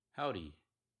Howdy,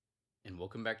 and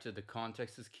welcome back to the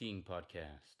Context is King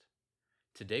podcast.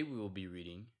 Today we will be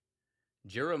reading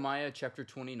Jeremiah chapter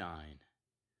 29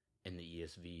 in the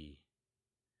ESV.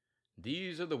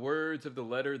 These are the words of the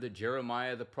letter that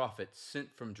Jeremiah the prophet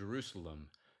sent from Jerusalem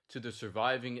to the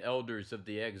surviving elders of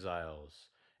the exiles,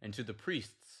 and to the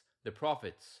priests, the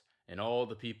prophets, and all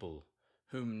the people,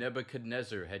 whom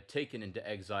Nebuchadnezzar had taken into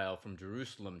exile from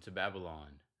Jerusalem to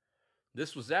Babylon.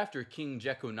 This was after King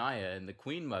Jeconiah and the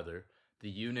queen mother, the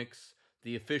eunuchs,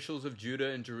 the officials of Judah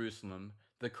and Jerusalem,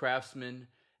 the craftsmen,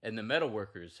 and the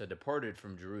metalworkers had departed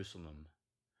from Jerusalem.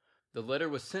 The letter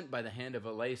was sent by the hand of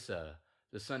Elasah,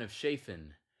 the son of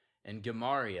Shaphan, and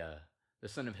Gemariah, the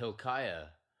son of Hilkiah,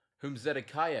 whom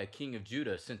Zedekiah king of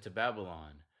Judah sent to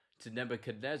Babylon, to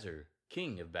Nebuchadnezzar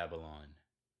king of Babylon.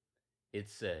 It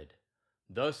said,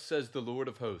 "Thus says the Lord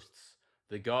of hosts,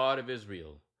 the God of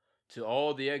Israel, to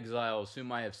all the exiles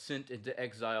whom I have sent into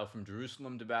exile from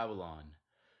Jerusalem to Babylon: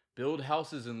 build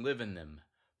houses and live in them,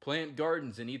 plant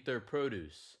gardens and eat their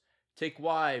produce, take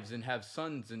wives and have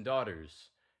sons and daughters,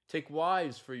 take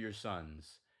wives for your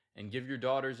sons, and give your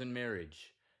daughters in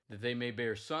marriage, that they may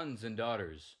bear sons and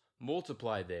daughters,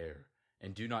 multiply there,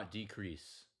 and do not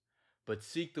decrease. But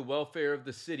seek the welfare of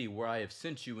the city where I have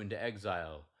sent you into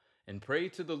exile, and pray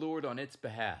to the Lord on its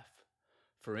behalf.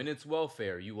 For in its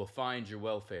welfare you will find your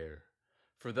welfare.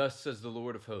 For thus says the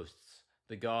Lord of hosts,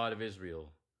 the God of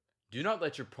Israel: do not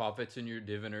let your prophets and your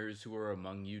diviners who are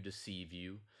among you deceive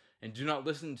you, and do not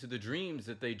listen to the dreams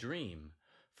that they dream,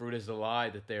 for it is a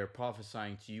lie that they are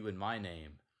prophesying to you in my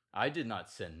name. I did not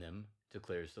send them,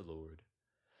 declares the Lord.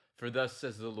 For thus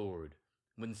says the Lord,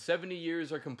 when 70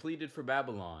 years are completed for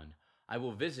Babylon, I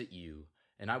will visit you,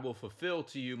 and I will fulfill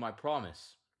to you my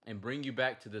promise, and bring you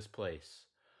back to this place.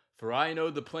 For I know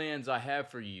the plans I have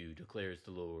for you, declares the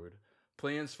Lord,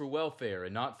 plans for welfare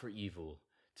and not for evil,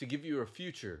 to give you a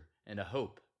future and a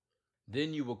hope.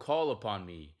 Then you will call upon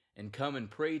me, and come and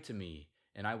pray to me,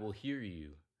 and I will hear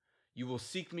you. You will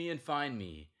seek me and find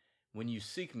me, when you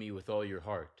seek me with all your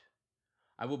heart.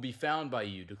 I will be found by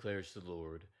you, declares the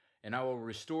Lord, and I will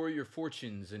restore your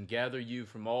fortunes and gather you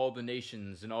from all the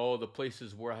nations and all the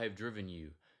places where I have driven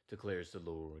you, declares the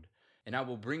Lord. And I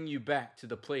will bring you back to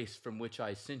the place from which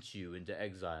I sent you into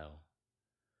exile.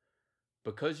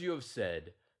 Because you have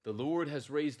said, the Lord has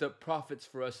raised up prophets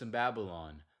for us in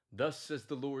Babylon, thus says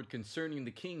the Lord concerning the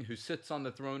king who sits on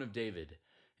the throne of David,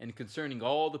 and concerning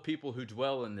all the people who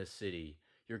dwell in this city,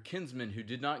 your kinsmen who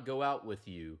did not go out with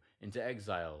you into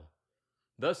exile.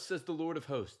 Thus says the Lord of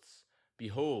hosts,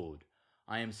 behold,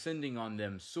 I am sending on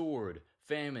them sword,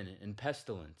 famine, and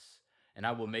pestilence, and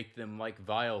I will make them like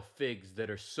vile figs that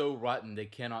are so rotten they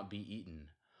cannot be eaten.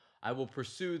 I will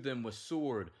pursue them with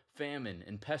sword, famine,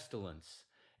 and pestilence,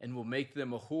 and will make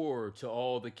them a horror to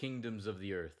all the kingdoms of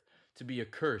the earth, to be a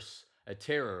curse, a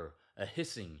terror, a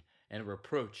hissing, and a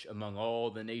reproach among all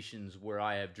the nations where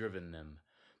I have driven them,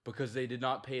 because they did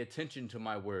not pay attention to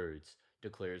my words,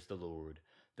 declares the Lord,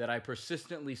 that I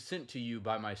persistently sent to you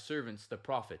by my servants the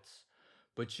prophets.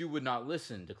 But you would not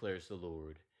listen, declares the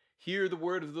Lord. Hear the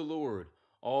word of the Lord,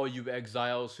 all you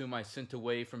exiles whom I sent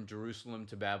away from Jerusalem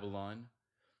to Babylon.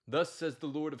 Thus says the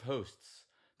Lord of hosts,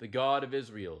 the God of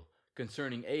Israel,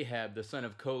 concerning Ahab the son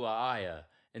of Kolaiah,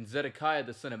 and Zedekiah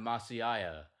the son of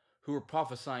Maaseiah, who are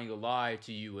prophesying a lie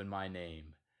to you in my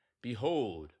name.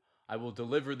 Behold, I will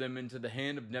deliver them into the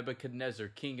hand of Nebuchadnezzar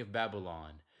king of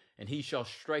Babylon, and he shall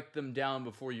strike them down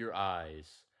before your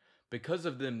eyes. Because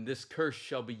of them this curse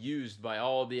shall be used by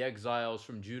all the exiles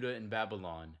from Judah and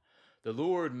Babylon. The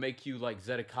Lord make you like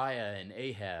Zedekiah and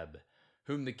Ahab,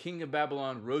 whom the king of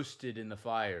Babylon roasted in the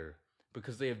fire,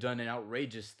 because they have done an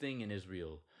outrageous thing in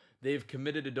Israel. They have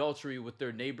committed adultery with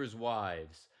their neighbors'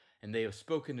 wives, and they have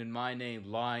spoken in my name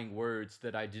lying words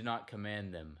that I did not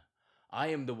command them. I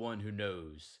am the one who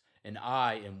knows, and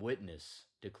I am witness,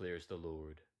 declares the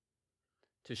Lord.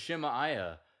 To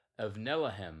Shemaiah of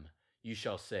Nelahem you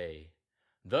shall say,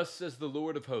 thus says the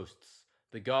Lord of hosts,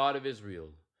 the God of Israel,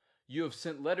 you have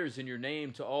sent letters in your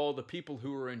name to all the people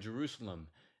who are in Jerusalem,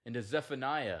 and to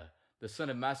Zephaniah, the son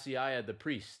of Maaseiah the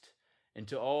priest, and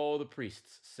to all the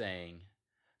priests, saying,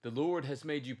 the Lord has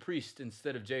made you priest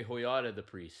instead of Jehoiada the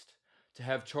priest, to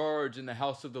have charge in the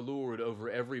house of the Lord over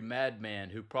every madman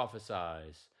who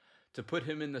prophesies, to put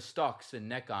him in the stocks and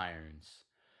neck irons.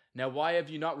 Now why have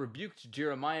you not rebuked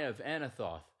Jeremiah of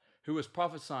Anathoth, who was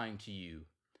prophesying to you?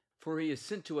 For he is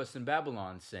sent to us in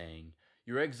Babylon, saying,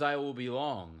 your exile will be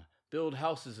long. Build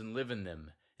houses and live in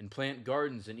them, and plant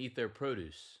gardens and eat their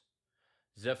produce.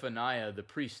 Zephaniah the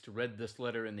priest read this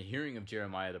letter in the hearing of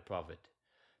Jeremiah the prophet.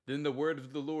 Then the word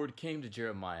of the Lord came to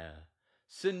Jeremiah.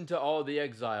 Send to all the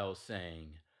exiles,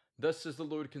 saying, Thus says the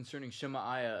Lord concerning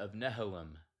Shemaiah of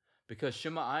Nehelam, because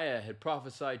Shemaiah had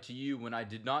prophesied to you when I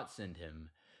did not send him,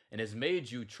 and has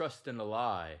made you trust in a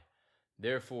lie.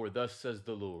 Therefore thus says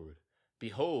the Lord,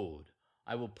 Behold,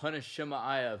 I will punish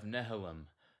Shemaiah of Nehelam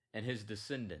and his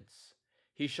descendants.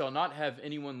 He shall not have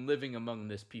anyone living among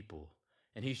this people,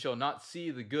 and he shall not see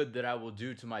the good that I will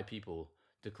do to my people,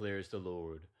 declares the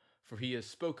Lord, for he has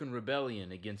spoken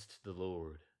rebellion against the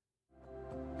Lord.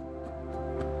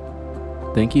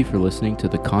 Thank you for listening to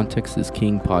the Context is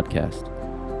King podcast.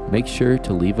 Make sure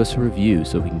to leave us a review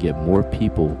so we can get more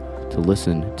people to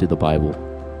listen to the Bible.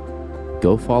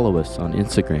 Go follow us on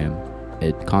Instagram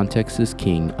at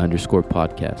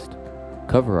contextisking_podcast.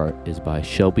 Cover art is by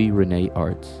Shelby Renee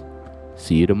Arts.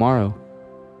 See you tomorrow.